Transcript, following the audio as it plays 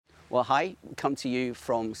Well, hi, come to you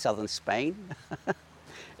from southern Spain.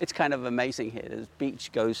 It's kind of amazing here. The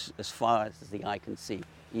beach goes as far as the eye can see,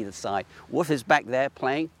 either side. Wolf is back there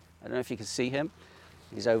playing. I don't know if you can see him.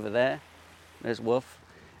 He's over there. There's Wolf.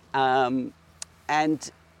 And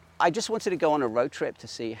I just wanted to go on a road trip to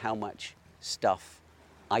see how much stuff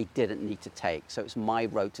I didn't need to take. So it's my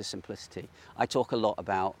road to simplicity. I talk a lot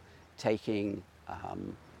about taking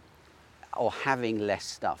or having less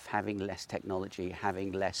stuff, having less technology,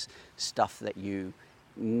 having less stuff that you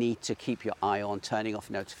need to keep your eye on, turning off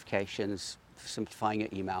notifications, simplifying your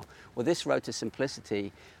email. Well, this road to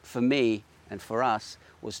simplicity for me and for us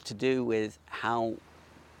was to do with how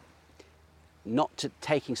not to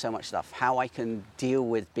taking so much stuff, how I can deal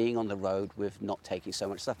with being on the road with not taking so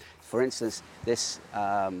much stuff. For instance, this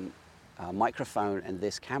microphone and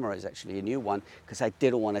this camera is actually a new one because I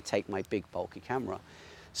didn't want to take my big bulky camera.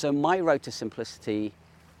 So my road to simplicity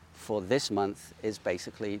for this month is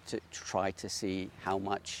basically to try to see how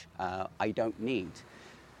much I don't need.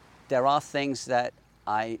 There are things that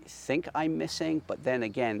I think I'm missing, but then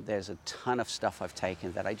again, there's a ton of stuff I've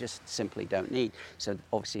taken that I just simply don't need. So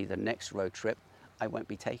obviously the next road trip, I won't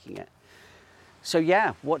be taking it. So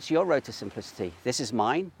yeah, what's your road to simplicity? This is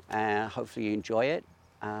mine. Hopefully you enjoy it.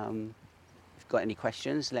 If you've got any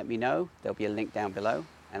questions, let me know. There'll be a link down below,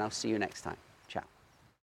 and I'll see you next time.